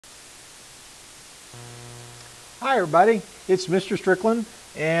Hi everybody, it's Mr. Strickland,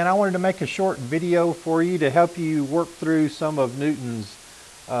 and I wanted to make a short video for you to help you work through some of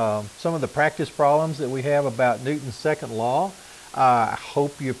some of the practice problems that we have about Newton's second law. I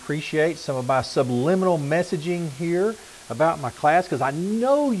hope you appreciate some of my subliminal messaging here about my class, because I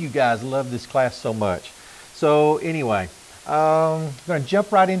know you guys love this class so much. So anyway, I'm going to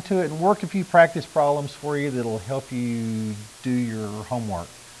jump right into it and work a few practice problems for you that'll help you do your homework.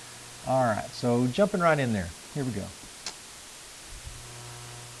 All right, so jumping right in there. Here we go.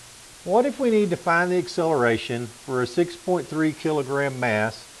 What if we need to find the acceleration for a 6.3 kilogram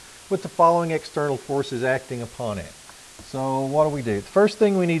mass with the following external forces acting upon it? So what do? The first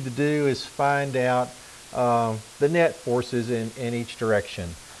thing we need to do is find out the net forces in each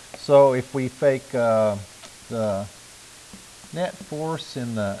direction. So if we take the net force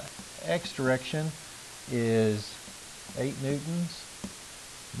in the x direction is 8 newtons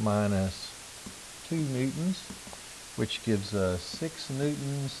minus 2 newtons, which gives us 6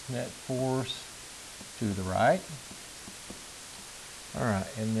 newtons net force to the right. All right,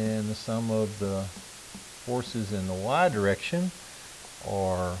 and then the sum of the forces in the y direction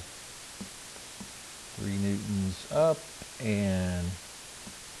are 3 newtons up and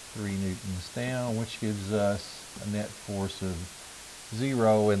 3 newtons down, which gives us a net force of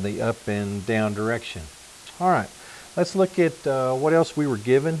 0 in the up and down direction. All right, let's look at what else we were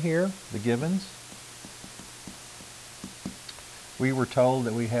given here, the givens. We were told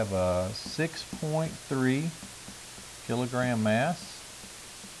that we have a 6.3 kilogram mass.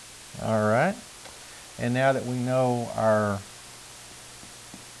 All right, and now that we know our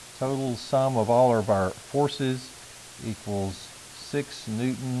total sum of all of our forces equals 6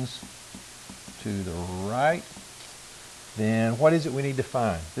 newtons to the right, then what is it we need to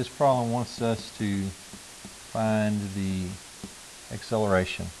find? This problem wants us to find the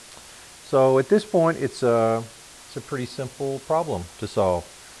acceleration. So at this point, it's a pretty simple problem to solve.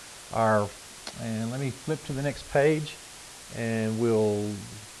 And let me flip to the next page and we'll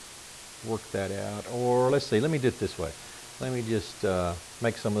work that out. Or let's see, let me do it this way. Let me just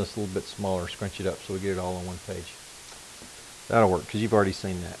make some of this a little bit smaller, scrunch it up so we get it all on one page. That'll work because you've already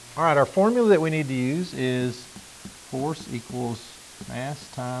seen that. All right, our formula that we need to use is force equals mass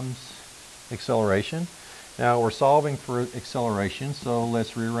times acceleration. Now we're solving for acceleration, so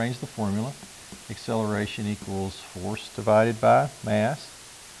let's rearrange the formula. Acceleration equals force divided by mass.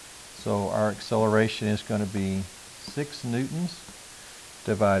 So our acceleration is going to be 6 newtons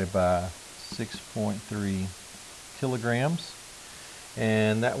divided by 6.3 kilograms.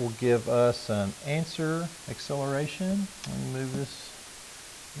 And that will give us an answer acceleration. Let me move this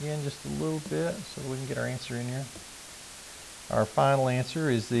again just a little bit so we can get our answer in here. Our final answer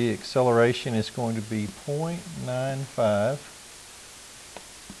is the acceleration is going to be 0.95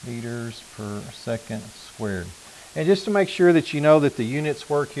 meters per second squared. And just to make sure that you know that the units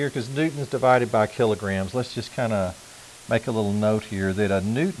work here, because newtons divided by kilograms, let's just kind of make a little note here that a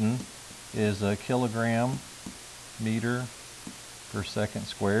newton is a kilogram meter per second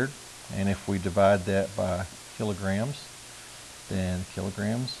squared. And if we divide that by kilograms, then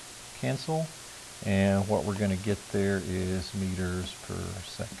kilograms cancel. And what we're going to get there is meters per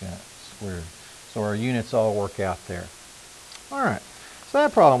second squared. So our units all work out there. All right. So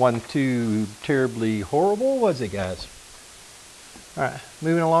that problem wasn't too terribly horrible, was it, guys? All right,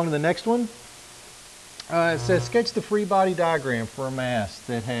 moving along to the next one. It says sketch the free body diagram for a mass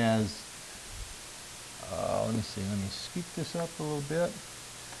that has, let me scoop this up a little bit.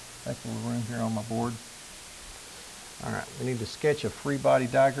 Make a little room here on my board. All right, we need to sketch a free body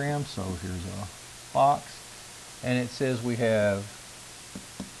diagram. So here's a box, and it says we have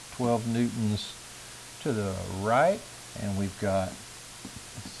 12 newtons to the right, and we've got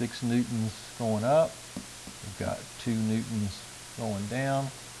 6 newtons going up, we've got 2 newtons going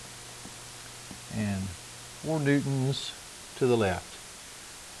down, and 4 newtons to the left.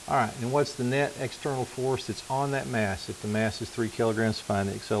 All right, and what's the net external force that's on that mass? If the mass is 3 kilograms, find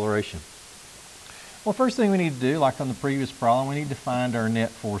the acceleration. Well, first thing we need to do, like on the previous problem, we need to find our net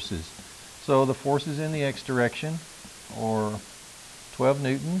forces. So the forces in the x direction are 12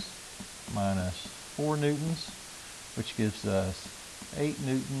 newtons minus 4 newtons, which gives us 8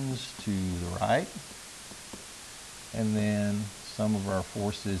 newtons to the right. And then sum of our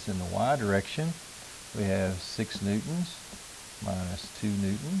forces in the y direction, we have 6 newtons minus 2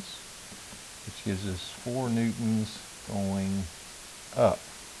 newtons, which gives us 4 newtons going up.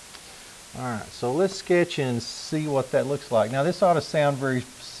 All right, so let's sketch and see what that looks like. Now this ought to sound very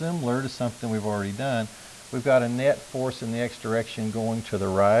similar to something we've already done. We've got a net force in the x direction going to the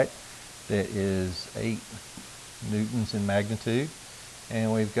right that is 8 newtons in magnitude.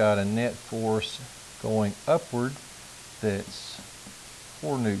 And we've got a net force going upward that's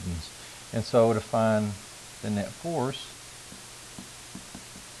 4 newtons. And so to find the net force,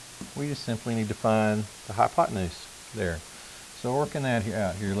 we just simply need to find the hypotenuse there. So working that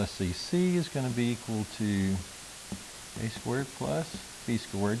out here, let's see, C is going to be equal to A squared plus B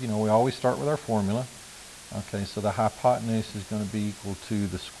squared. You know, we always start with our formula. Okay, so the hypotenuse is going to be equal to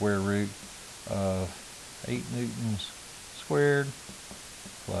the square root of 8 newtons squared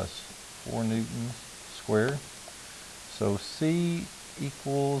plus 4 newtons squared. So C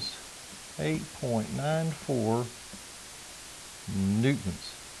equals 8.94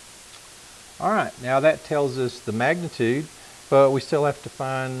 newtons. All right, now that tells us the magnitude, but we still have to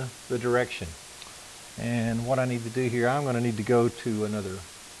find the direction. And what I need to do here, I'm going to need to go to another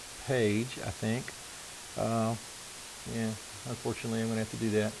page, I think. Yeah, unfortunately I'm going to have to do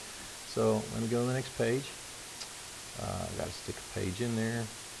that. So let me go to the next page. I've got to stick a page in there. I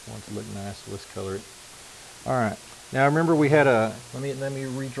want it to look nice, so let's color it. All right, now remember we had a, let me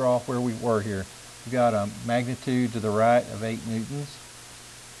redraw where we were here. We got a magnitude to the right of 8 newtons,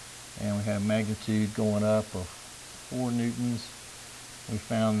 and we had a magnitude going up of 4 newtons. We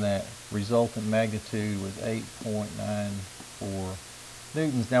found that resultant magnitude was 8.94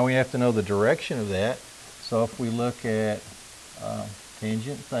 newtons. Now we have to know the direction of that. So if we look at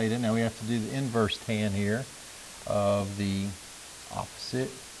tangent theta, now we have to do the inverse tan here of the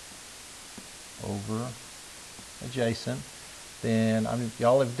opposite over adjacent. Then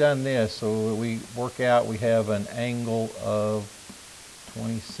y'all have done this, so we work out we have an angle of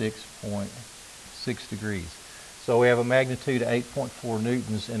 26.6 degrees. So we have a magnitude of 8.4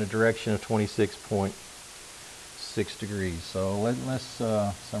 newtons in a direction of 26.6 degrees. So let's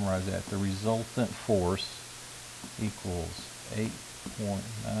summarize that. The resultant force equals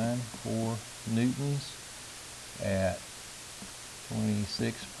 8.94 newtons at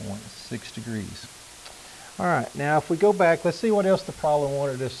 26.6 degrees. All right, now if we go back, let's see what else the problem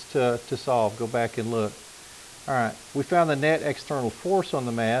wanted us to solve. Go back and look. All right, we found the net external force on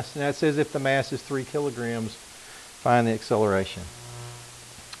the mass, and that says if the mass is 3 kilograms, find the acceleration.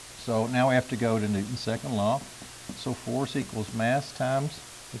 So now we have to go to Newton's second law. So force equals mass times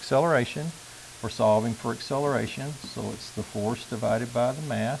acceleration. We're solving for acceleration, so it's the force divided by the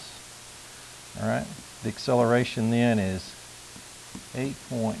mass. All right, the acceleration then is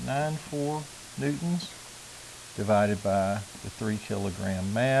 8.94 newtons divided by the 3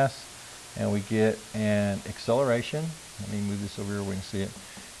 kilogram mass, and we get an acceleration. Let me move this over here where we can see it.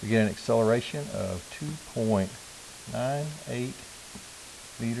 We get an acceleration of 2.98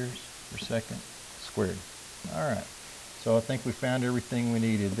 meters per second squared. All right, so I think we found everything we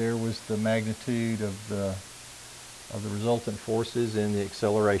needed. There was the magnitude of the resultant forces and the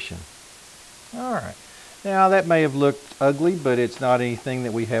acceleration. All right, now that may have looked ugly, but it's not anything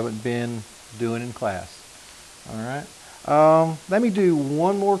that we haven't been doing in class. All right, let me do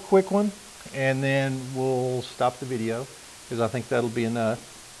one more quick one, and then we'll stop the video because I think that'll be enough.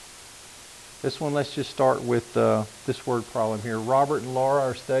 This one, let's just start with this word problem here. Robert and Laura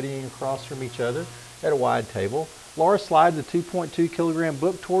are studying across from each other at a wide table. Laura slides a 2.2 kilogram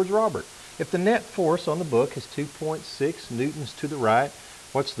book towards Robert. If the net force on the book is 2.6 newtons to the right,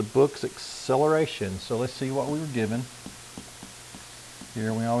 what's the book's acceleration? So let's see what we were given.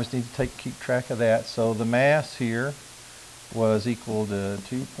 Here we always need to keep track of that. So the mass here was equal to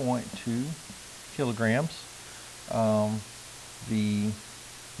 2.2 kilograms. The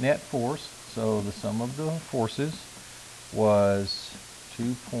net force, so the sum of the forces, was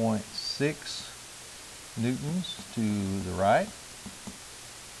 2.6 newtons to the right.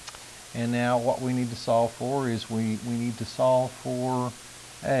 And now what we need to solve for is we need to solve for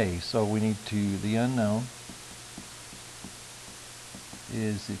A. So we need to, the unknown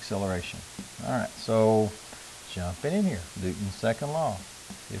is the acceleration. All right, so jumping in here, Newton's second law.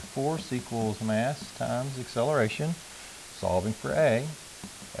 If force equals mass times acceleration, solving for A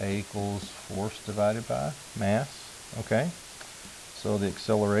equals force divided by mass, okay? So the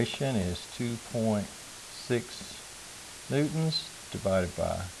acceleration is 2.6 newtons divided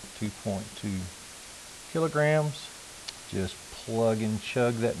by 2.2 kilograms. Just plug and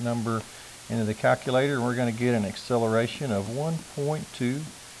chug that number into the calculator, and we're going to get an acceleration of 1.2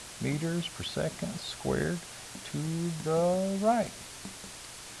 meters per second squared to the right.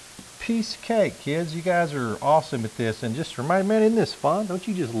 Piece of cake, kids. You guys are awesome at this. And just remind me, man, isn't this fun? Don't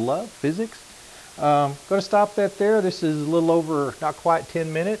you just love physics? Going to stop that there. This is a little over, not quite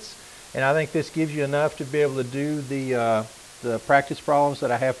 10 minutes. And I think this gives you enough to be able to do the practice problems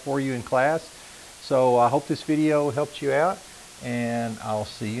that I have for you in class. So I hope this video helped you out, and I'll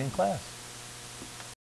see you in class.